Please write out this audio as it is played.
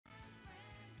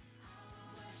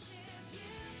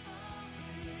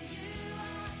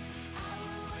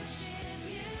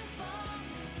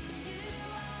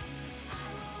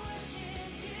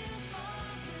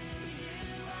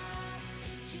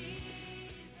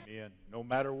Amen. No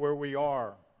matter where we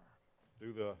are,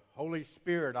 through the Holy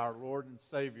Spirit, our Lord and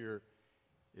Savior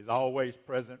is always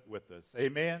present with us.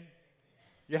 Amen.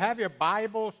 You have your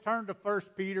Bibles, turn to 1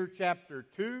 Peter chapter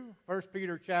 2. 1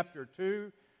 Peter chapter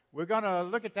 2. We're going to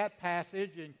look at that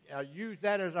passage and use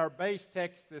that as our base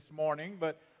text this morning,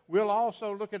 but we'll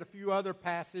also look at a few other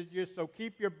passages, so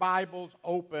keep your Bibles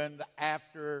open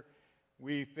after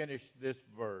we finish this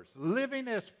verse. Living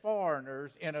as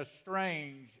foreigners in a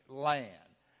strange land.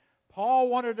 Peter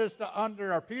wanted us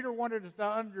to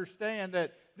understand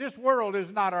that this world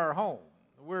is not our home.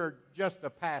 We're just a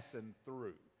passing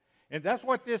through. And that's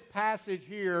what this passage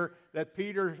here that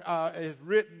Peter has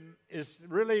written is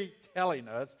really telling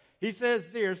us. He says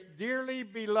this, "Dearly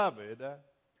beloved,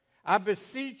 I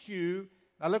beseech you,"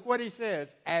 now look what he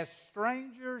says, "as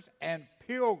strangers and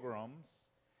pilgrims."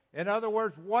 In other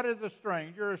words, what is a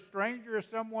stranger? A stranger is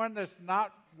someone that's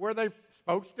not where they're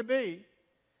supposed to be.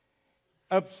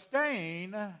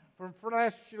 "Abstain from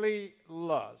fleshly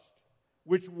lust,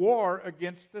 which war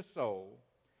against the soul.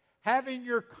 Having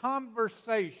your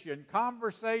conversation,"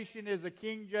 conversation is a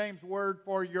King James word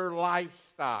for your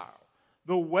lifestyle,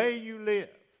 the way you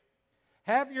live.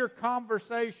 "Have your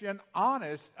conversation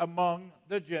honest among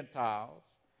the Gentiles,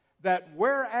 that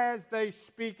whereas they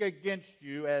speak against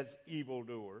you as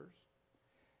evildoers,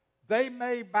 they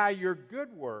may by your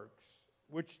good works,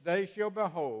 which they shall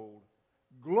behold,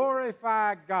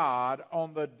 glorify God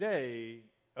on the day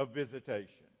of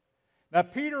visitation." Now,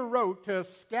 Peter wrote to a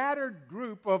scattered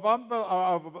group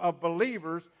of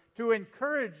believers to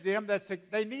encourage them that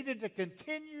they needed to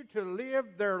continue to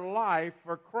live their life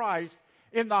for Christ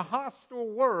in the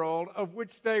hostile world of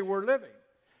which they were living.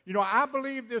 You know, I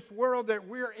believe this world that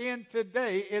we're in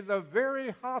today is a very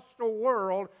hostile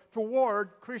world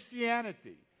toward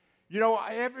Christianity. You know,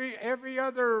 every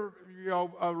other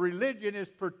religion is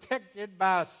protected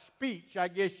by speech, I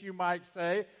guess you might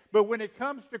say. But when it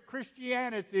comes to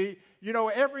Christianity, you know,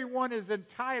 everyone is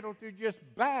entitled to just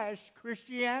bash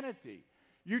Christianity.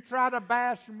 You try to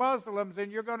bash Muslims and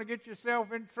you're going to get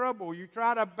yourself in trouble. You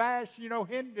try to bash,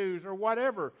 Hindus or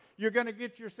whatever, you're going to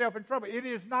get yourself in trouble. It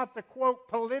is not the, quote,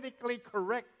 politically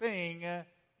correct thing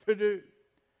to do.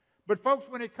 But folks,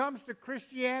 when it comes to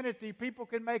Christianity, people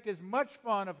can make as much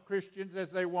fun of Christians as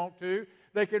they want to.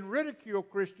 They can ridicule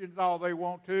Christians all they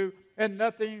want to, and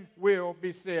nothing will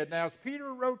be said. Now, as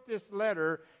Peter wrote this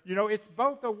letter, it's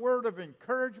both a word of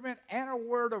encouragement and a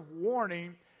word of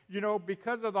warning,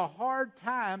 because of the hard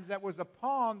times that was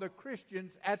upon the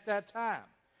Christians at that time.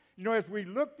 As we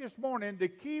look this morning, the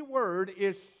key word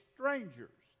is strangers,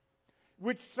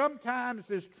 which sometimes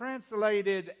is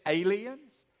translated aliens,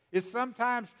 is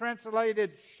sometimes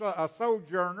translated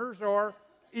sojourners, or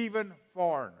even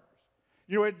foreigners.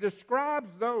 It describes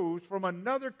those from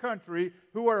another country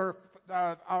who are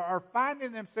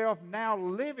finding themselves now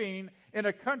living in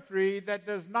a country that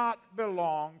does not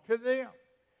belong to them.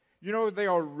 They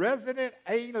are resident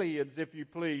aliens, if you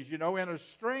please, in a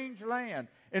strange land.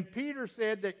 And Peter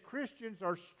said that Christians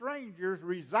are strangers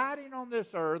residing on this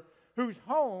earth whose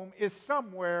home is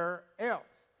somewhere else.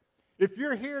 If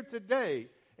you're here today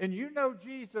and you know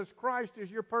Jesus Christ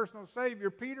is your personal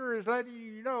Savior, Peter is letting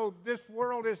you know this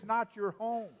world is not your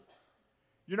home.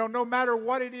 No matter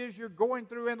what it is you're going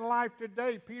through in life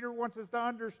today, Peter wants us to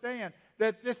understand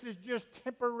that this is just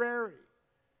temporary.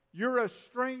 You're a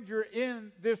stranger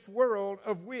in this world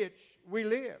of which we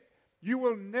live. You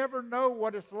will never know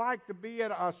what it's like to be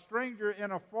a stranger in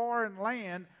a foreign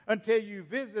land until you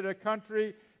visit a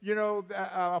country,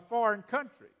 a foreign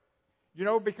country.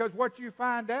 Because what you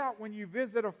find out when you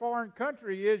visit a foreign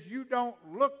country is you don't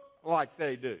look like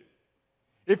they do.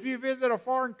 If you visit a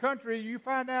foreign country, you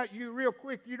find out real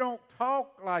quick you don't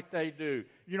talk like they do.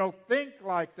 You don't think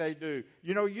like they do.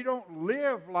 You don't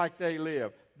live like they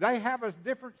live. They have a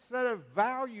different set of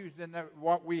values than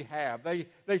what we have.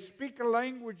 They speak a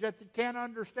language that you can't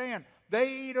understand.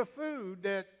 They eat a food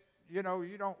that, you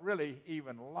don't really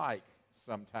even like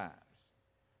sometimes.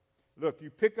 Look,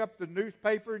 you pick up the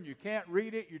newspaper and you can't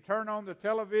read it. You turn on the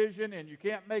television and you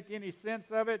can't make any sense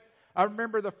of it. I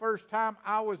remember the first time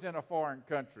I was in a foreign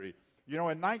country. In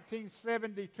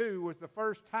 1972 was the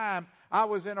first time I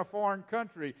was in a foreign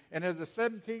country. And as a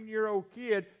 17-year-old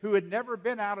kid who had never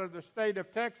been out of the state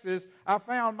of Texas, I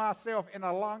found myself in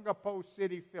Olongapo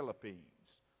City, Philippines.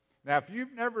 Now, if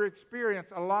you've never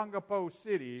experienced Olongapo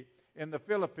City in the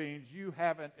Philippines, you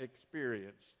haven't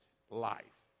experienced life.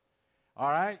 All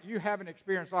right? You haven't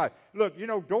experienced life. Look,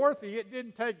 Dorothy, it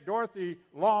didn't take Dorothy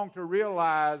long to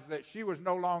realize that she was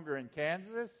no longer in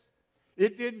Kansas.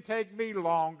 It didn't take me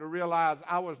long to realize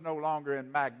I was no longer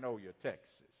in Magnolia,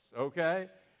 Texas, okay,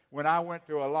 when I went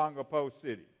to Olongapo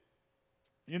City.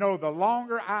 You know, the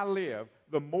longer I live,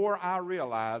 the more I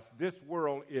realize this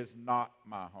world is not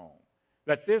my home.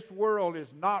 That this world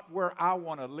is not where I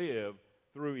want to live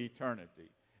through eternity.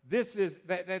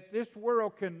 That this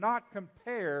world cannot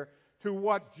compare to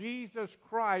what Jesus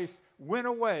Christ went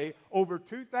away over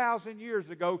 2,000 years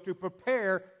ago to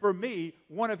prepare for me,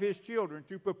 one of his children,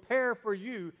 to prepare for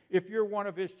you if you're one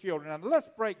of his children. Now, let's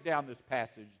break down this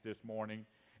passage this morning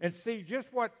and see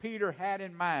just what Peter had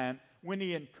in mind when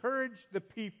he encouraged the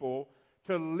people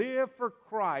to live for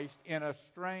Christ in a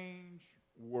strange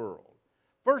world.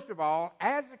 First of all,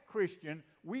 as a Christian,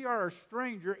 we are a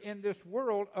stranger in this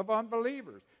world of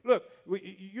unbelievers. Look,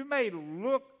 you may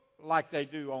look like they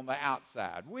do on the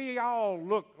outside. We all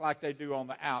look like they do on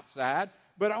the outside,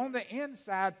 but on the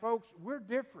inside, folks, we're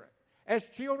different. As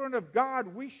children of God,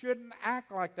 we shouldn't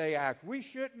act like they act. We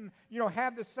shouldn't,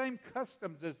 have the same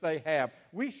customs as they have.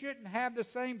 We shouldn't have the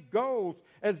same goals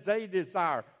as they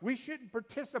desire. We shouldn't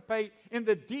participate in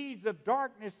the deeds of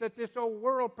darkness that this old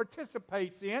world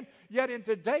participates in. Yet in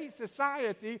today's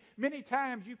society, many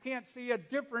times you can't see a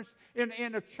difference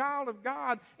in a child of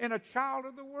God and a child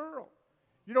of the world.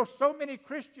 So many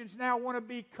Christians now want to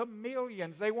be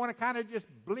chameleons. They want to kind of just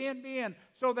blend in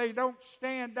so they don't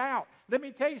stand out. Let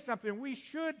me tell you something. We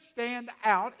should stand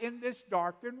out in this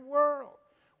darkened world.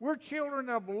 We're children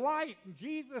of light. And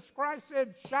Jesus Christ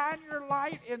said, shine your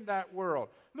light in that world.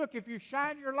 Look, if you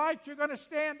shine your light, you're going to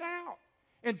stand out.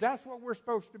 And that's what we're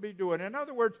supposed to be doing. In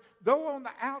other words, though on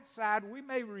the outside we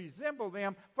may resemble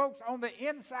them, folks, on the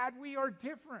inside we are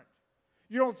different.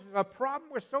 The problem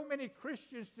with so many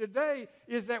Christians today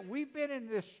is that we've been in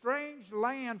this strange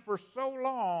land for so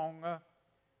long,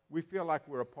 we feel like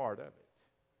we're a part of it.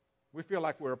 We feel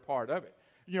like we're a part of it.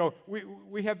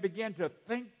 We have begun to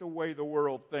think the way the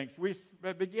world thinks. We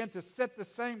begin to set the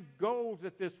same goals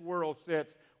that this world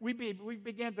sets. We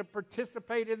begin to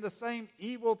participate in the same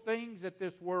evil things that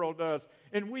this world does.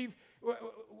 And we've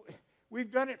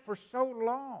done it for so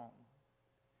long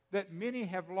that many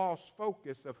have lost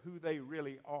focus of who they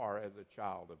really are as a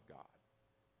child of God.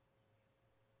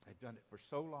 They've done it for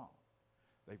so long.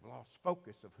 They've lost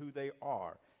focus of who they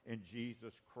are in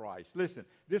Jesus Christ. Listen,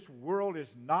 this world is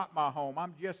not my home.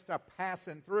 I'm just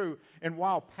passing through. And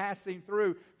while passing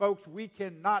through, folks, we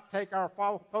cannot take our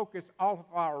focus off of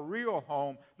our real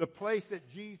home, the place that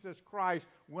Jesus Christ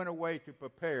went away to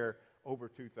prepare over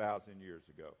 2,000 years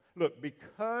ago. Look,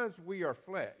 because we are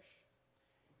flesh,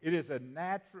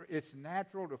 it's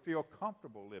natural to feel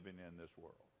comfortable living in this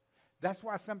world. That's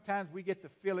why sometimes we get to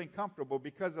feeling comfortable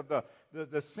because of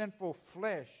the sinful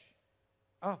flesh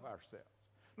of ourselves.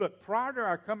 Look, prior to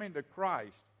our coming to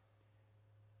Christ,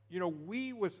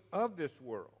 we was of this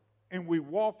world, and we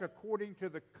walked according to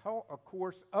the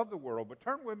course of the world. But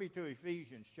turn with me to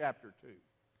Ephesians chapter 2.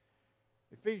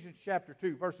 Ephesians chapter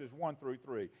 2, verses 1 through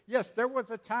 3. Yes, there was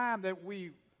a time that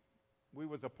we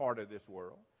was a part of this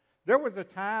world. There was a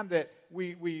time that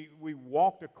we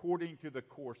walked according to the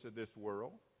course of this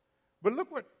world. But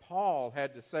look what Paul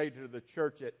had to say to the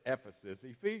church at Ephesus.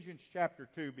 Ephesians chapter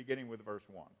 2, beginning with verse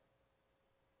 1.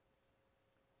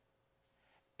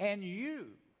 And you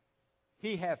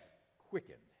he hath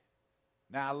quickened.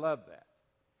 Now, I love that.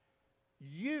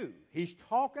 He's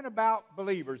talking about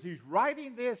believers. He's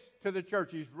writing this to the church.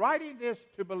 He's writing this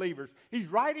to believers. He's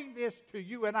writing this to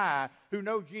you and I who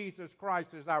know Jesus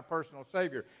Christ as our personal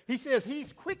Savior. He says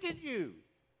he's quickened you.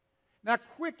 Now,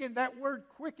 quicken, that word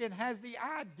quicken has the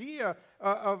idea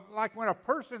of like when a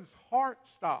person's heart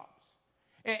stops.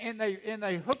 And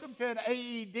they hook them to an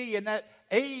AED, and that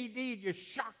AED just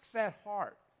shocks that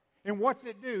heart. And what's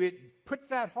it do? It puts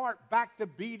that heart back to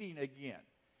beating again.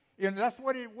 And that's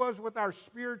what it was with our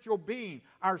spiritual being.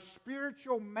 Our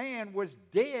spiritual man was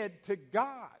dead to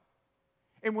God.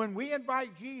 And when we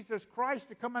invite Jesus Christ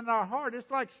to come into our heart,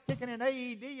 it's like sticking an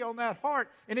AED on that heart,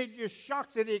 and it just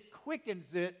shocks it, it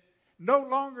quickens it. No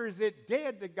longer is it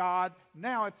dead to God,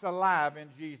 now it's alive in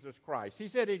Jesus Christ. He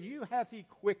said, and you hath he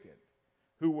quickened,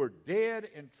 who were dead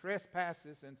in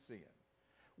trespasses and sin.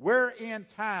 Where in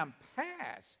time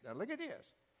past, now look at this.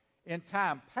 In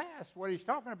time past, what he's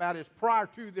talking about is prior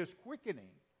to this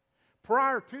quickening,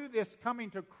 prior to this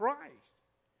coming to Christ.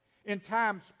 In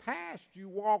times past, you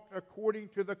walked according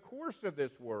to the course of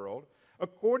this world,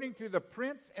 according to the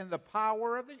prince and the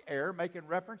power of the air, making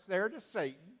reference there to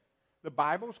Satan. The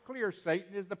Bible's clear,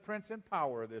 Satan is the prince and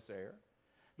power of this air.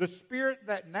 The spirit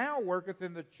that now worketh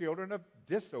in the children of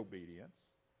disobedience.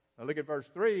 Now look at verse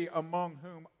 3, among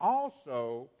whom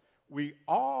also we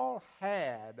all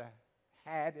had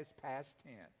is past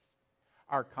tense,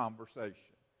 our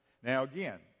conversation. Now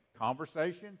again,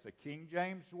 conversation's a King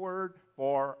James word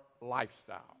for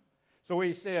lifestyle. So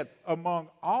he said, among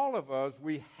all of us,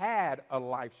 we had a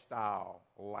lifestyle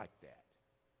like that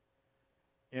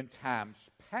in times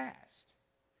past,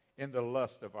 in the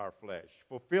lust of our flesh,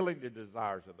 fulfilling the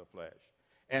desires of the flesh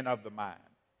and of the mind,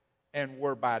 and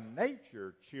were by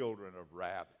nature children of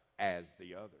wrath as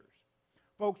the others.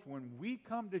 Folks, when we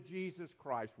come to Jesus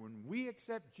Christ, when we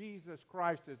accept Jesus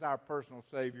Christ as our personal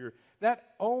Savior,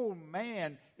 that old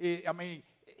man,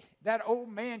 that old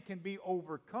man can be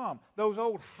overcome. Those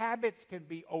old habits can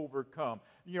be overcome.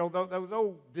 You know, those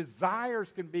old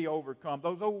desires can be overcome.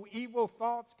 Those old evil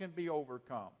thoughts can be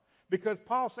overcome. Because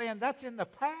Paul's saying that's in the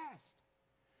past.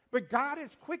 But God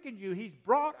has quickened you. He's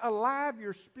brought alive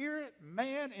your spirit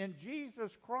man in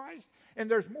Jesus Christ. And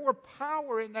there's more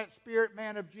power in that spirit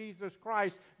man of Jesus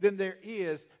Christ than there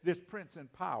is this prince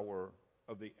and power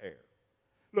of the air.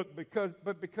 Look, because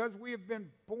we have been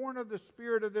born of the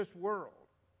spirit of this world,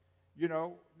 you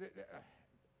know,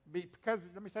 because,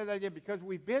 let me say that again, because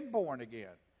we've been born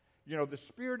again, you know, the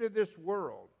spirit of this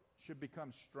world should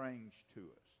become strange to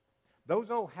us. Those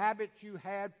old habits you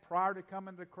had prior to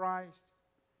coming to Christ,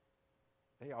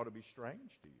 they ought to be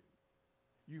strange to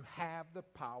you. You have the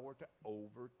power to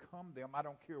overcome them. I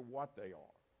don't care what they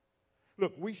are.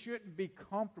 Look, we shouldn't be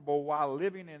comfortable while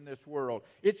living in this world.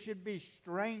 It should be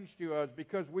strange to us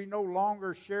because we no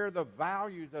longer share the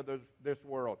values of this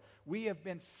world. We have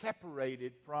been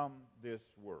separated from this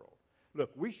world. Look,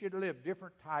 we should live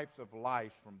different types of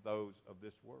lives from those of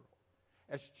this world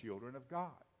as children of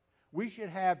God. We should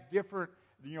have different,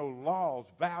 laws,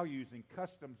 values, and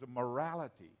customs of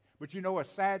morality. But a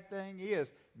sad thing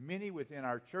is, many within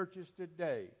our churches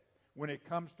today, when it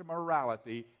comes to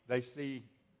morality, they see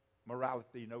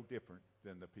morality no different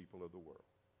than the people of the world.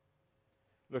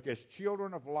 Look, as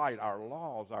children of light, our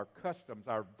laws, our customs,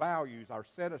 our values, our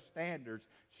set of standards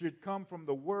should come from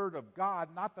the Word of God,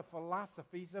 not the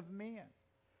philosophies of men.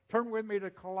 Turn with me to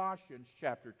Colossians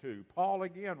chapter 2. Paul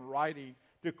again writing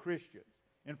to Christians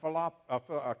in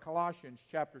Colossians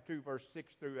chapter 2, verse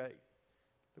 6 through 8.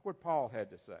 Look what Paul had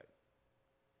to say.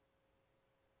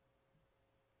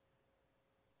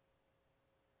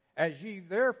 As ye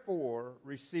therefore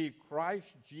receive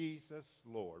Christ Jesus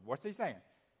Lord. What's he saying?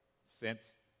 Since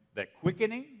that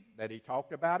quickening that he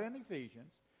talked about in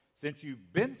Ephesians, since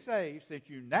you've been saved, since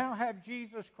you now have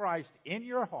Jesus Christ in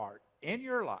your heart, in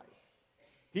your life,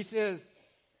 he says,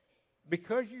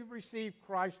 because you've received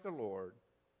Christ the Lord,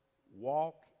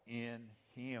 walk in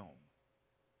Him.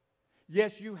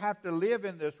 Yes, you have to live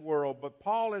in this world, but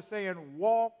Paul is saying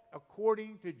walk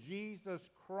according to Jesus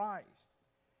Christ.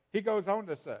 He goes on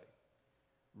to say,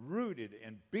 rooted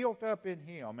and built up in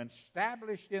Him, and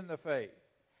established in the faith,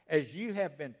 as you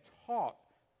have been taught.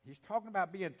 He's talking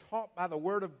about being taught by the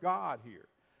Word of God here,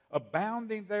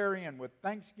 abounding therein with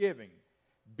thanksgiving.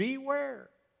 Beware,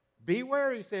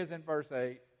 he says in verse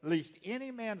 8, lest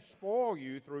any man spoil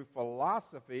you through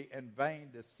philosophy and vain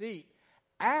deceit,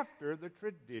 after the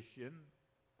tradition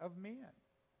of men.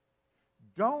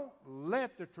 Don't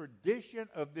let the tradition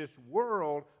of this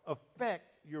world affect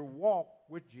your walk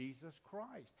with Jesus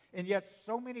Christ. And yet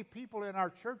so many people in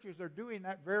our churches are doing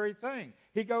that very thing.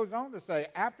 He goes on to say,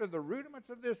 after the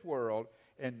rudiments of this world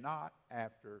and not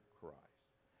after Christ.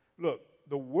 Look,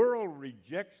 the world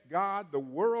rejects God, the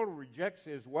world rejects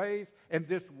His ways, and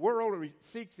this world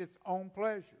seeks its own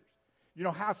pleasures. You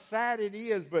know how sad it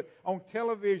is, but on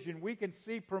television we can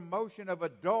see promotion of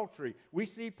adultery. We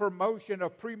see promotion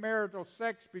of premarital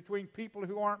sex between people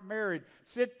who aren't married.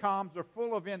 Sitcoms are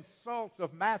full of insults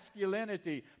of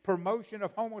masculinity, promotion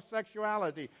of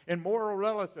homosexuality, and moral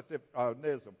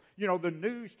relativism. The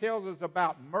news tells us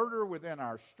about murder within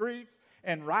our streets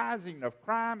and rising of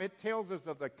crime. It tells us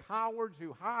of the cowards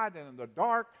who hide in the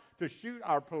dark to shoot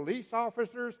our police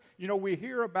officers. We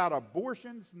hear about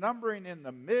abortions numbering in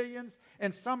the millions,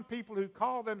 and some people who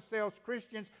call themselves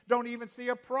Christians don't even see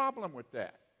a problem with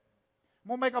that. I'm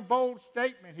going to make a bold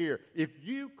statement here. If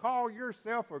you call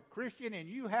yourself a Christian and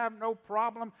you have no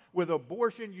problem with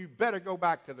abortion, you better go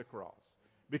back to the cross,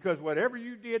 because whatever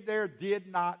you did there did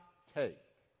not take.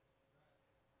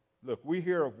 Look, we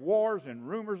hear of wars and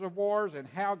rumors of wars, and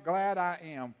how glad I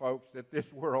am, folks, that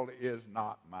this world is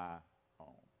not my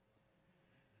home.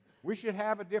 We should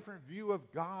have a different view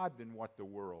of God than what the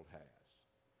world has.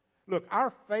 Look,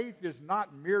 our faith is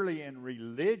not merely in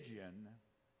religion.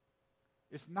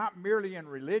 It's not merely in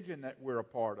religion that we're a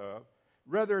part of.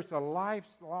 Rather, it's a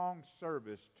lifelong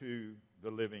service to the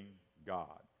living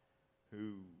God,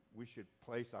 who we should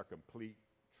place our complete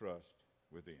trust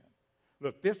within.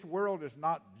 Look, this world does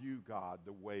not view God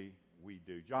the way we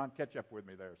do. John, catch up with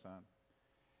me there, son.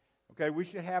 Okay, we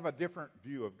should have a different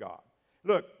view of God.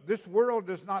 Look, this world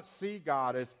does not see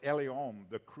God as Eliom,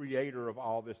 the creator of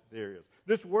all this there is.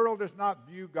 This world does not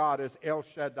view God as El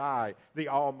Shaddai, the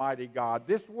Almighty God.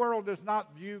 This world does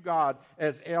not view God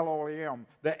as Elohim,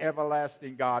 the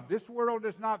everlasting God. This world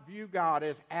does not view God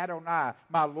as Adonai,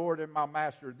 my Lord and my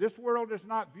Master. This world does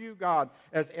not view God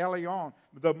as Elion,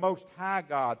 the Most High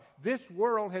God. This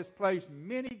world has placed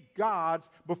many gods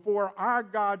before our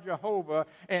God Jehovah,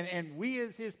 and we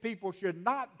as His people should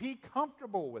not be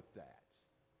comfortable with that.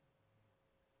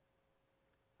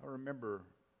 I remember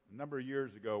a number of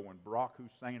years ago when Barack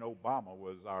Hussein Obama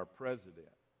was our president,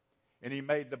 and he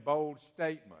made the bold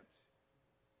statement,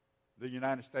 the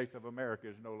United States of America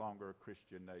is no longer a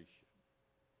Christian nation,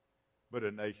 but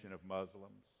a nation of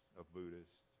Muslims, of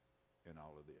Buddhists, and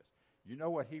all of this. You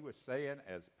know what he was saying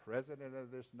as president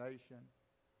of this nation?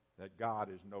 That God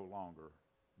is no longer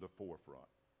the forefront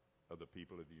of the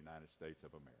people of the United States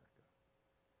of America.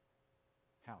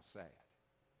 How sad.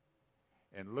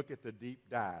 And look at the deep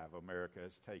dive America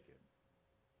has taken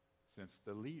since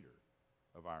the leader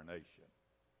of our nation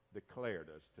declared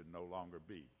us to no longer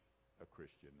be a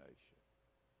Christian nation.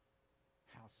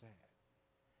 How sad.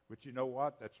 But you know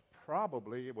what? That's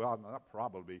probably, well, not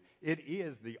probably, it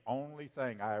is the only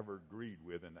thing I ever agreed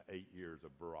with in the 8 years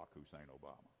of Barack Hussein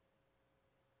Obama.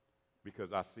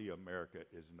 Because I see America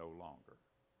is no longer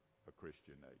a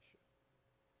Christian nation.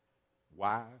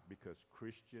 Why? Because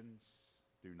Christians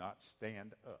do not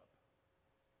stand up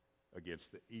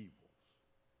against the evils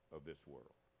of this world.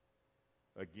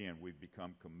 Again, we've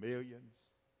become chameleons.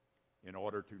 In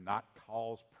order to not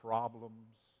cause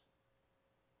problems,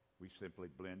 we simply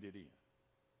blended in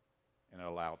and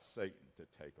allowed Satan to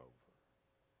take over.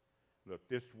 Look,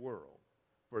 this world,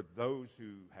 for those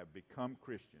who have become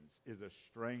Christians, is a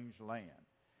strange land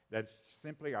that's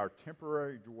simply our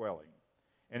temporary dwelling,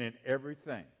 and in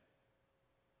everything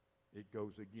it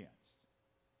goes against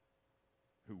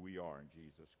who we are in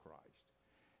Jesus Christ.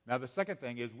 Now, the second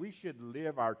thing is we should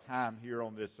live our time here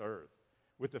on this earth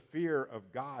with the fear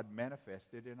of God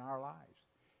manifested in our lives.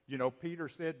 You know, Peter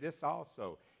said this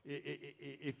also.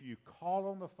 If you call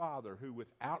on the Father, who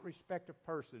without respect of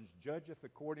persons judgeth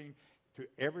according to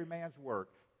every man's work,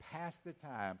 pass the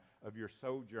time of your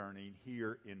sojourning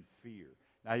here in fear.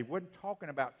 Now, he wasn't talking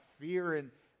about fear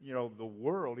in, the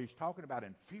world. He's talking about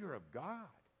in fear of God,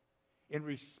 in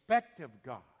respect of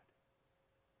God.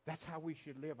 That's how we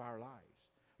should live our lives.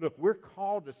 Look, we're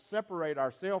called to separate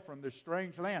ourselves from this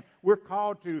strange land. We're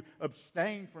called to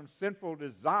abstain from sinful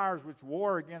desires which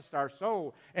war against our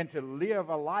soul and to live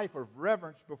a life of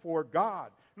reverence before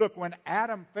God. Look, when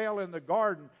Adam fell in the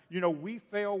garden, we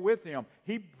fell with him.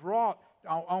 He brought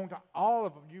onto all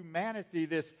of humanity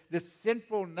this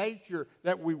sinful nature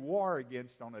that we war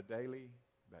against on a daily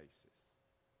basis.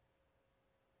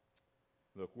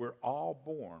 Look, we're all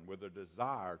born with a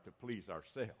desire to please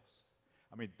ourselves.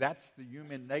 I mean, that's the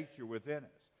human nature within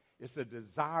us. It's a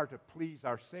desire to please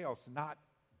ourselves, not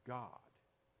God.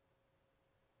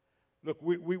 Look,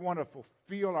 we want to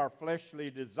fulfill our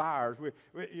fleshly desires.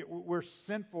 We're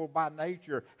sinful by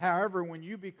nature. However, when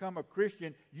you become a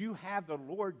Christian, you have the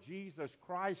Lord Jesus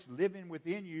Christ living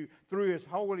within you through His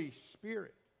Holy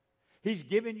Spirit. He's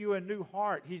given you a new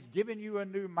heart. He's given you a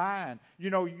new mind. You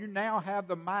now have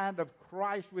the mind of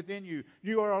Christ within you.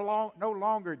 You are no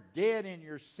longer dead in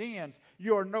your sins.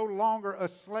 You are no longer a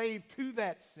slave to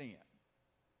that sin.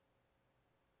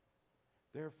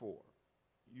 Therefore,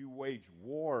 you wage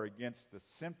war against the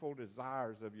sinful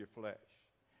desires of your flesh.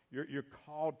 You're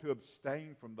called to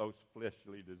abstain from those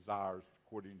fleshly desires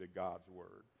according to God's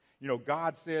word.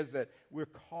 God says that we're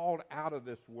called out of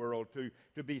this world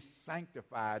to be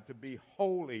sanctified, to be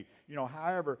holy.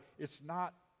 However, it's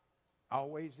not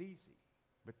always easy,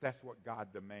 but that's what God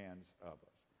demands of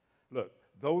us. Look,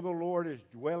 though the Lord is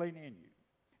dwelling in you,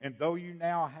 and though you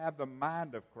now have the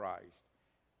mind of Christ,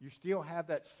 you still have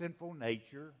that sinful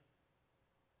nature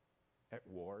at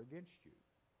war against you.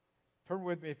 Turn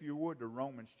with me, if you would, to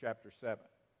Romans chapter 7.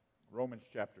 Romans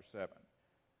chapter 7.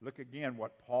 Look again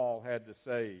what Paul had to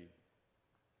say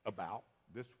about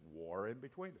this war in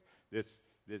between us.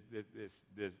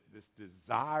 This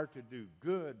desire to do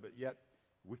good, but yet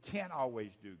we can't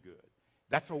always do good.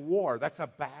 That's a war. That's a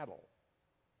battle.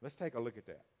 Let's take a look at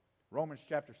that. Romans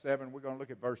chapter 7, we're going to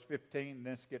look at verse 15 and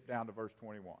then skip down to verse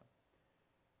 21.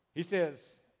 He says,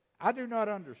 I do not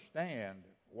understand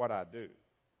what I do.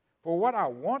 For what I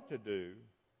want to do,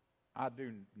 I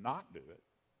do not do it.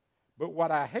 But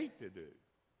what I hate to do,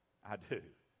 I do.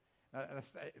 Now,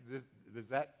 does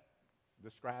that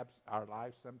describe our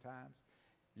lives sometimes?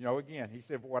 Again, he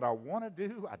said, what I want to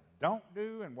do, I don't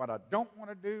do, and what I don't want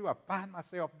to do, I find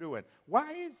myself doing.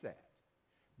 Why is that?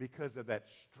 because of that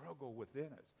struggle within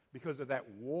us, because of that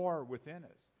war within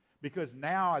us. Because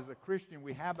now, as a Christian,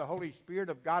 we have the Holy Spirit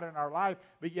of God in our life,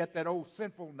 but yet that old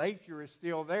sinful nature is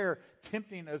still there,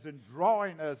 tempting us and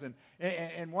drawing us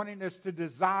and wanting us to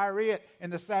desire it.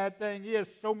 And the sad thing is,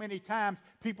 so many times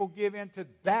people give in to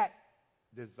that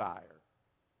desire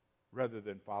rather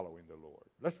than following the Lord.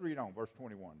 Let's read on, verse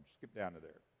 21. Skip down to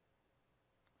there.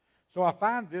 So I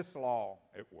find this law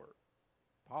at work.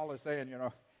 Paul is saying,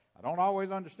 I don't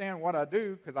always understand what I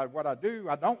do, because what I do,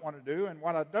 I don't want to do, and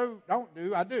what I don't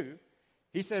do, I do.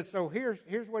 He says, so here's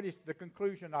what the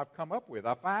conclusion I've come up with.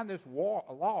 I find this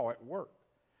law at work.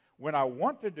 When I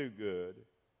want to do good,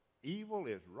 evil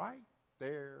is right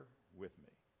there with me.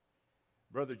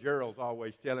 Brother Gerald's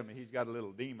always telling me he's got a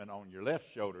little demon on your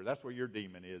left shoulder. That's where your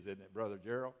demon is, isn't it, Brother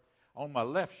Gerald? On my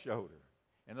left shoulder.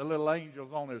 And the little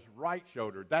angel's on his right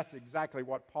shoulder. That's exactly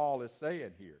what Paul is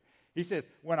saying here. He says,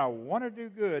 when I want to do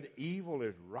good, evil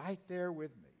is right there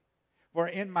with me. For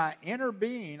in my inner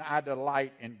being, I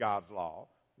delight in God's law.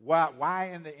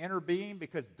 Why in the inner being?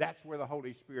 Because that's where the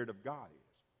Holy Spirit of God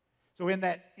is. So in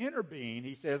that inner being,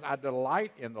 he says, I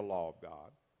delight in the law of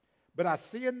God. But I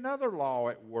see another law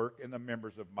at work in the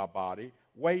members of my body,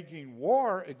 waging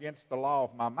war against the law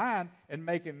of my mind and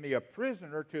making me a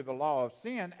prisoner to the law of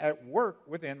sin at work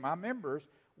within my members.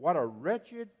 What a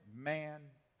wretched man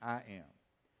I am.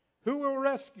 Who will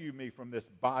rescue me from this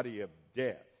body of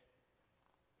death?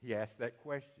 He asks that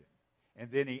question. And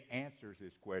then he answers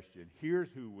his question.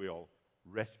 Here's who will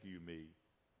rescue me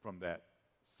from that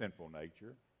sinful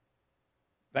nature.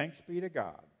 Thanks be to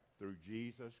God through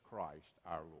Jesus Christ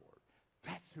our Lord.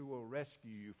 That's who will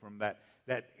rescue you from that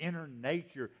inner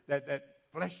nature, that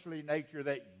fleshly nature,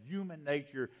 that human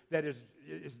nature that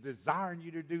is desiring you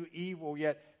to do evil,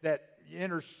 yet that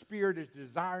inner spirit is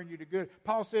desiring you to good.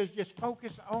 Paul says just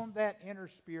focus on that inner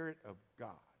spirit of God,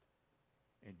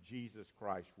 and Jesus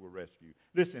Christ will rescue you.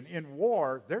 Listen, in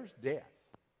war, there's death.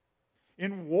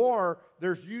 In war,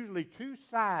 there's usually two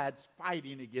sides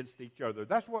fighting against each other.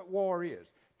 That's what war is.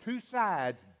 Two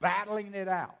sides battling it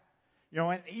out.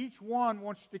 And each one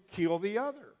wants to kill the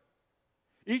other.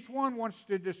 Each one wants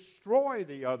to destroy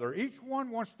the other. Each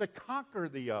one wants to conquer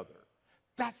the other.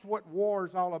 That's what war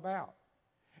is all about.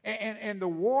 And the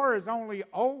war is only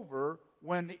over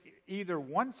when either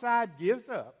one side gives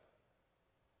up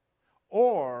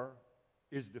or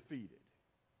is defeated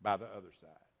by the other side.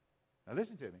 Now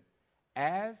listen to me.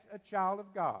 As a child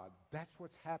of God, that's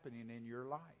what's happening in your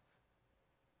life.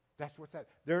 That's what's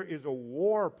happening. There is a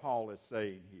war, Paul is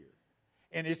saying here.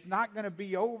 And it's not going to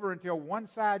be over until one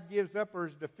side gives up or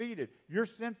is defeated. Your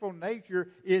sinful nature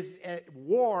is at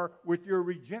war with your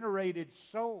regenerated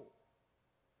soul.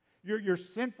 Your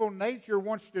sinful nature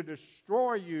wants to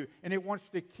destroy you, and it wants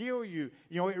to kill you.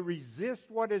 It resists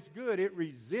what is good. It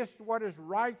resists what is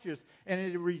righteous, and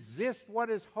it resists what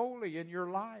is holy in your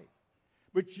life.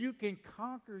 But you can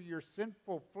conquer your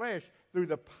sinful flesh through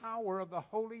the power of the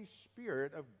Holy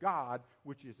Spirit of God,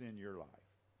 which is in your life.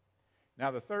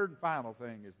 Now, the third and final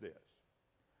thing is this.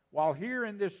 While here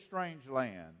in this strange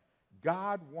land,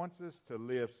 God wants us to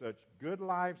live such good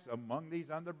lives among these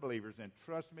unbelievers, and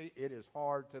trust me, it is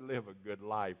hard to live a good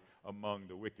life among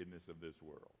the wickedness of this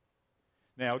world.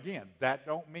 Now, again, that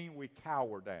don't mean we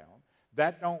cower down.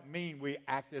 That don't mean we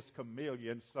act as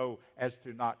chameleons so as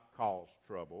to not cause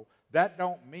trouble. That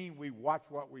don't mean we watch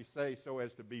what we say so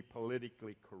as to be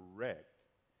politically correct.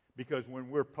 Because when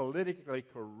we're politically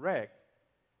correct,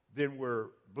 then we're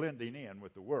blending in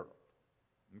with the world.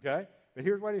 Okay? But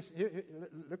here's what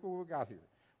look what we got here.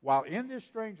 While in this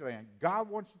strange land, God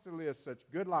wants us to live such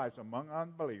good lives among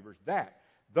unbelievers that,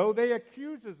 though they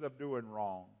accuse us of doing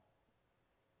wrong,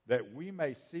 that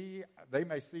they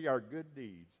may see our good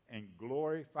deeds and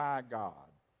glorify God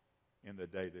in the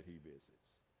day that he visits.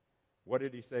 What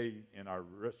did he say in our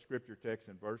scripture text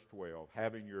in verse 12?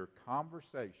 Having your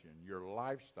conversation, your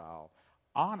lifestyle,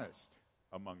 honest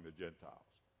among the Gentiles.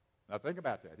 Now think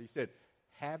about that. He said,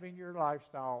 having your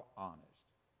lifestyle honest.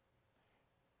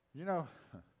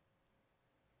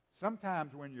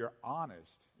 Sometimes when you're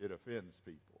honest, it offends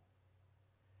people.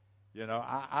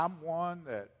 I'm one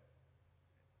that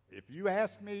if you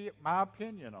ask me my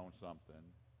opinion on something,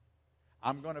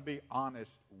 I'm going to be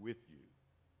honest with you.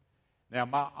 Now,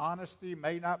 my honesty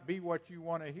may not be what you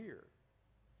want to hear.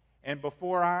 And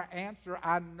before I answer,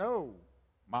 I know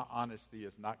my honesty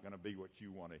is not going to be what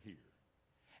you want to hear.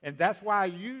 And that's why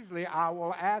usually I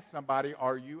will ask somebody,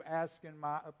 are you asking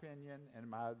my opinion and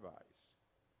my advice?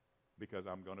 Because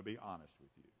I'm going to be honest with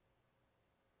you.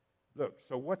 Look,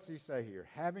 so what's he say here?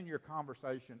 Having your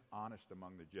conversation honest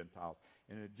among the Gentiles.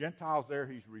 And the Gentiles there,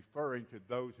 he's referring to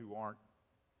those who aren't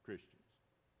Christians.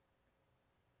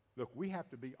 Look, we have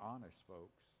to be honest,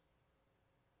 folks,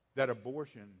 that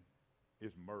abortion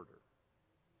is murder.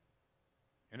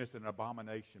 And it's an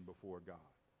abomination before God.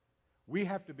 We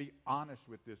have to be honest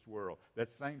with this world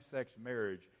that same-sex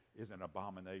marriage is an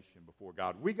abomination before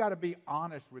God. We got to be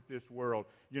honest with this world,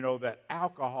 that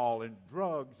alcohol and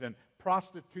drugs and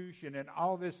prostitution and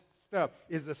all this stuff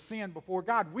is a sin before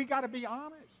God. We got to be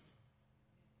honest.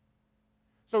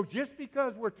 So just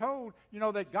because we're told,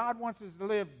 that God wants us to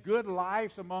live good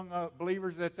lives among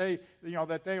believers, that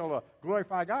they'll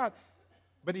glorify God,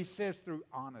 but he says through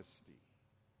honesty.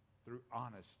 Through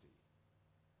honesty.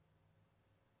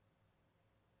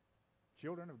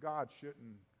 Children of God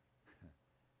shouldn't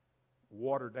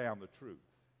water down the truth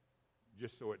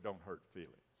just so it don't hurt feelings.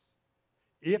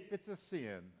 If it's a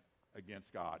sin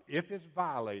against God, if it's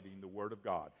violating the Word of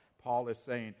God, Paul is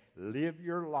saying, live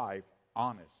your life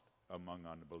honest among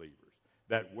unbelievers.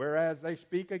 That whereas they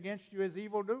speak against you as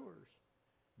evildoers,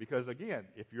 because again,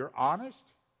 if you're honest,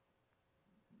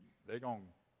 they're going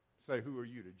to say, who are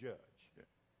you to judge?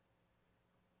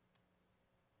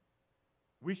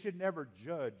 We should never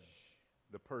judge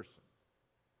the person,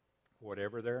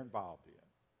 whatever they're involved in.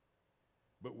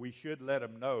 But we should let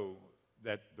them know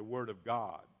that the Word of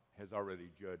God has already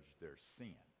judged their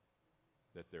sin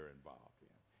that they're involved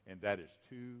in. And that is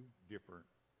two different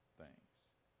things.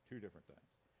 Two different things.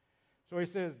 So he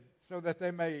says, so that they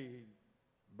may,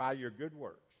 by your good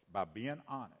works, by being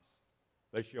honest,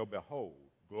 they shall behold,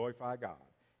 glorify God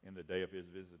in the day of his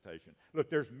visitation. Look,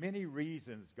 there's many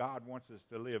reasons God wants us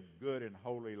to live good and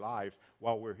holy lives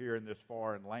while we're here in this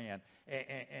foreign land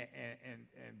and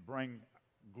bring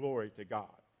glory to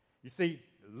God. You see,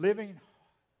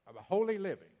 holy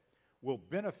living will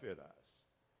benefit us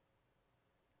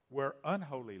where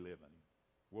unholy living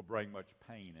will bring much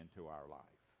pain into our life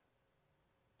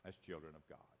as children of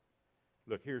God.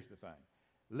 Look, here's the thing.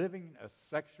 Living a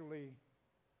sexually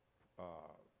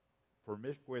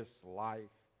promiscuous life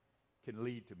can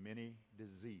lead to many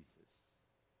diseases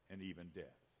and even death.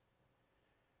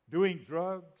 Doing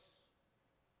drugs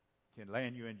can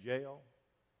land you in jail,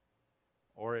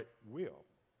 or it will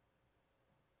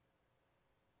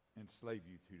enslave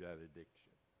you to that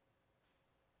addiction.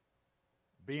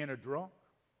 Being a drunk,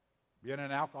 being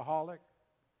an alcoholic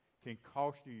can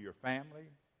cost you your family.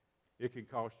 It can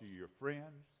cost you your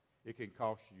friends. It can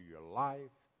cost you your life.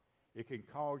 It can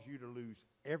cause you to lose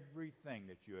everything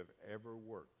that you have ever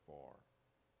worked for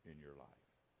in your life.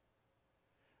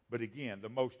 But again, the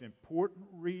most important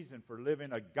reason for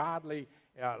living a godly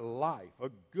life, a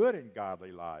good and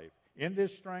godly life in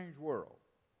this strange world,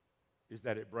 is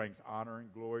that it brings honor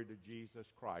and glory to Jesus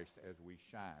Christ as we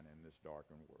shine in this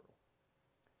darkened world.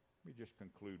 Let me just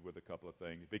conclude with a couple of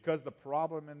things. Because the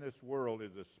problem in this world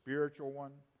is a spiritual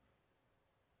one,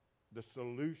 the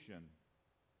solution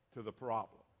to the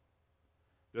problem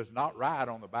does not ride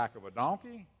on the back of a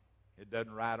donkey. It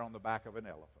doesn't ride on the back of an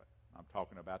elephant. I'm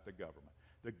talking about the government.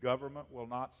 The government will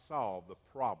not solve the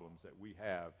problems that we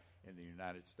have in the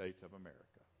United States of America.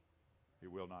 It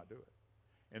will not do it.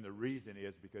 And the reason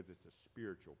is because it's a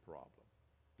spiritual problem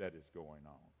that is going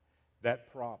on.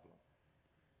 That problem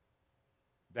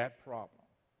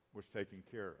was taken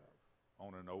care of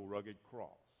on an old rugged cross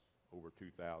over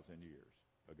 2,000 years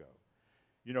ago.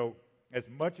 As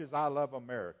much as I love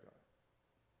America,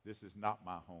 this is not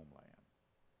my homeland.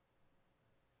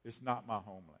 It's not my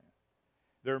homeland.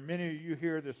 There are many of you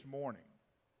here this morning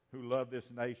who love this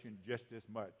nation just as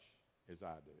much as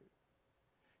I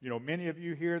do. Many of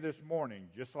you here this morning,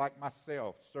 just like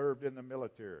myself, served in the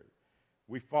military.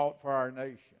 We fought for our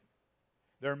nation.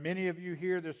 There are many of you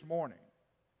here this morning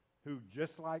who,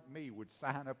 just like me, would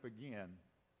sign up again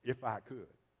if I could.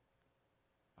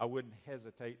 I wouldn't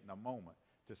hesitate in a moment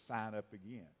to sign up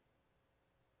again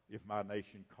if my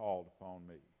nation called upon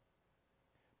me.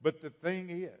 But the thing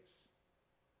is,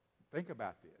 think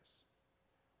about this.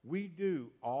 We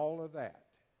do all of that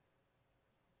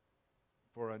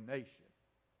for a nation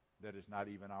that is not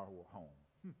even our home.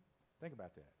 Think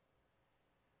about that.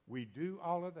 We do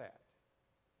all of that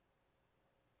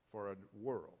for a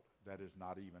world that is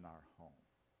not even our home.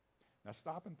 Now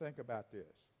stop and think about this.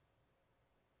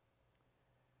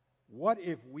 What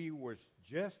if we were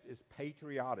just as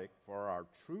patriotic for our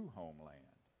true homeland?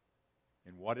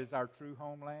 And what is our true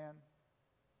homeland?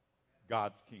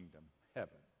 God's kingdom, heaven.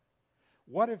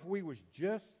 What if we was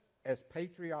just as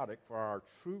patriotic for our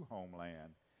true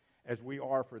homeland as we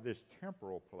are for this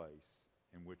temporal place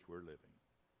in which we're living?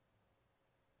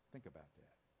 Think about that.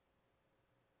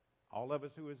 All of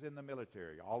us who was in the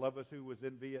military, all of us who was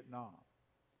in Vietnam,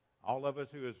 all of us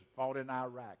who has fought in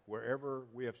Iraq, wherever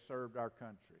we have served our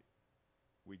country,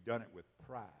 we've done it with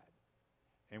pride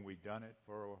And we've done it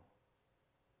for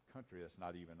a country that's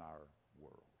not even our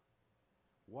world.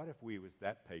 What if we was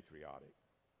that patriotic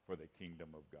for the kingdom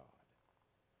of God?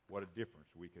 What a difference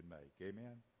we could make.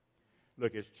 Amen?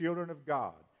 Look, as children of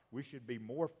God, we should be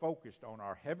more focused on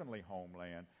our heavenly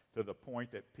homeland to the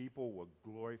point that people will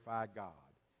glorify God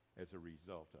as a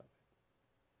result of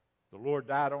it. The Lord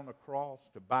died on the cross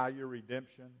to buy your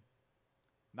redemption,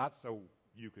 not so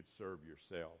you could serve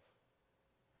yourself,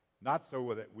 not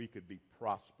so that we could be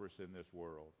prosperous in this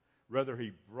world. Rather,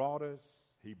 He bought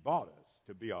us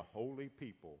to be a holy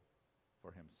people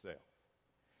for Himself.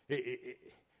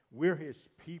 We're His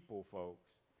people, folks,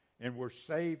 and we're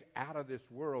saved out of this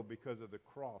world because of the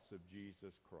cross of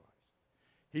Jesus Christ.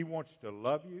 He wants to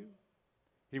love you.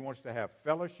 He wants to have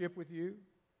fellowship with you.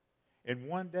 And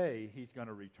one day, He's going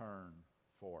to return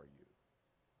for you.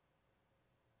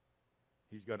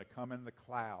 He's going to come in the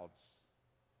clouds,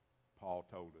 Paul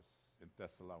told us in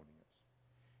Thessalonians.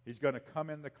 He's going to come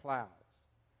in the clouds.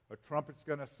 A trumpet's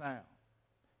going to sound.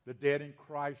 The dead in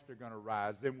Christ are going to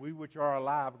rise. Then we which are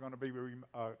alive are going to be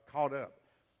caught up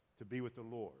to be with the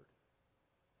Lord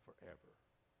forever.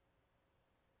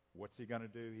 What's He going to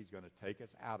do? He's going to take us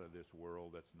out of this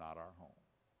world that's not our home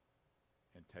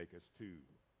and take us to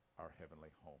our heavenly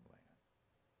homeland.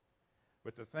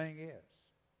 But the thing is,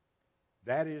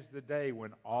 that is the day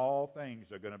when all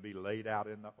things are going to be laid out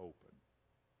in the open.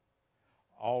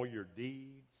 All your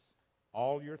deeds,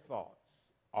 all your thoughts,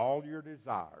 all your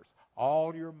desires,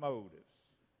 all your motives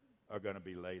are going to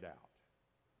be laid out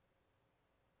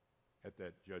at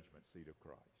that judgment seat of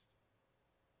Christ.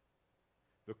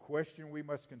 The question we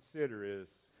must consider is,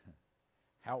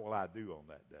 how will I do on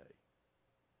that day?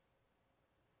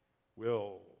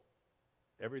 Will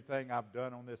everything I've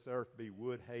done on this earth be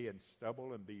wood, hay, and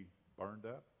stubble and be burned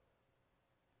up?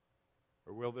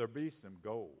 Or will there be some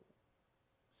gold,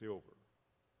 silver,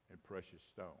 and precious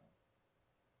stone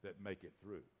that make it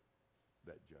through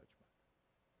that judgment?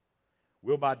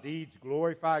 Will my deeds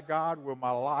glorify God? Will my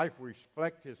life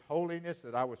reflect His holiness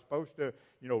that I was supposed to,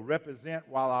 represent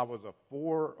while I was a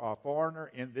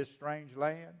foreigner in this strange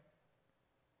land?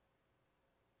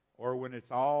 Or when it's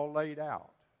all laid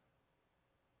out,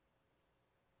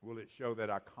 will it show that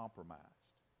I compromised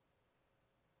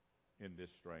in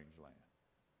this strange land?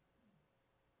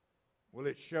 Will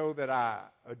it show that I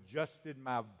adjusted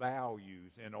my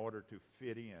values in order to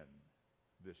fit in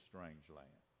this strange land?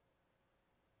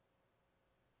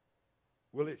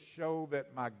 Will it show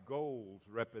that my goals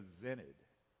represented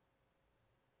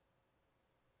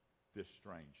this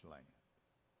strange land?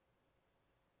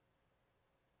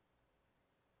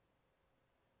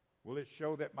 Will it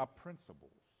show that my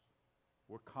principles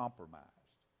were compromised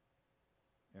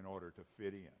in order to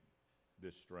fit in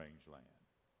this strange land?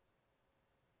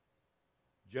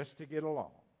 Just to get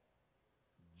along,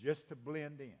 just to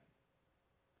blend in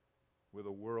with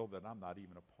a world that I'm not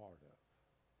even a part of.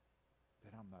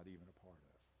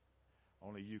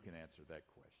 Only you can answer that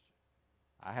question.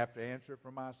 I have to answer it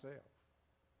for myself.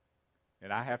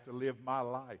 And I have to live my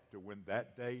life to when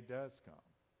that day does come.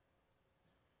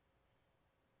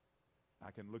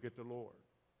 I can look at the Lord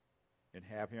and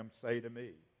have Him say to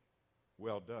me,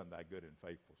 "Well done, thy good and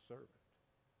faithful servant.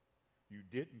 You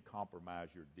didn't compromise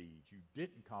your deeds. You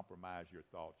didn't compromise your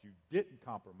thoughts. You didn't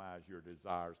compromise your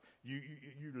desires. You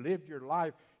lived your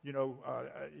life,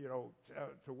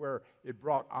 to where it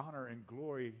brought honor and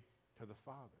glory to the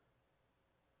Father.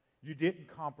 You didn't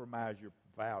compromise your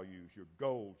values, your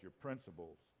goals, your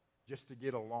principles, just to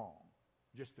get along,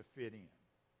 just to fit in.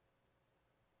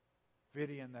 Fit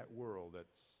in that world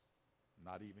that's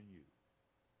not even you,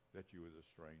 that you was a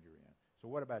stranger in. So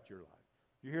what about your life?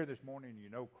 You're here this morning and you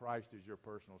know Christ is your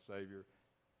personal Savior.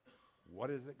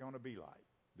 What is it going to be like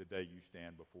the day you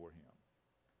stand before Him?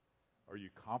 Are you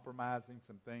compromising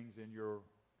some things in your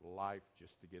life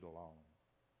just to get along?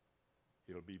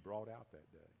 It'll be brought out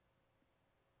that day.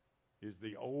 Is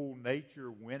the old nature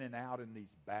winning out in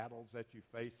these battles that you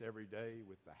face every day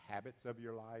with the habits of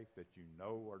your life that you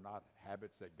know are not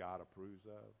habits that God approves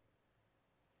of?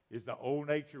 Is the old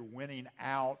nature winning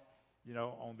out,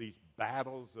 on these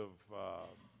battles of,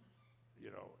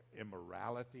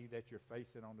 immorality that you're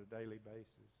facing on a daily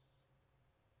basis?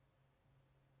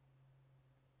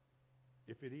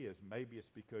 If it is, maybe it's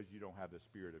because you don't have the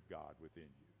Spirit of God within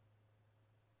you.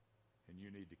 And you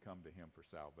need to come to Him for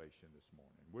salvation this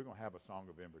morning. We're going to have a song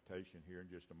of invitation here in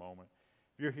just a moment.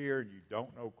 If you're here and you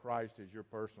don't know Christ as your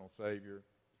personal Savior,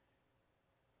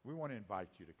 we want to invite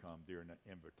you to come during the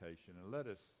invitation and let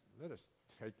us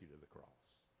take you to the cross.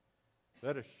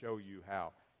 Let us show you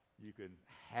how you can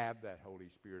have that Holy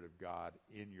Spirit of God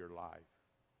in your life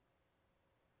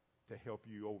to help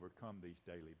you overcome these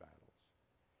daily battles.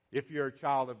 If you're a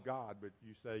child of God, but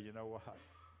you say, you know what?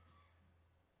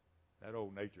 That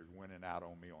old nature's winning out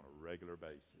on me on a regular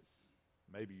basis.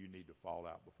 Maybe you need to fall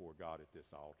out before God at this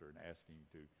altar and ask Him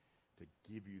to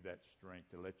give you that strength,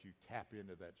 to let you tap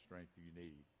into that strength you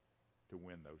need to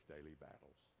win those daily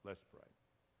battles. Let's pray.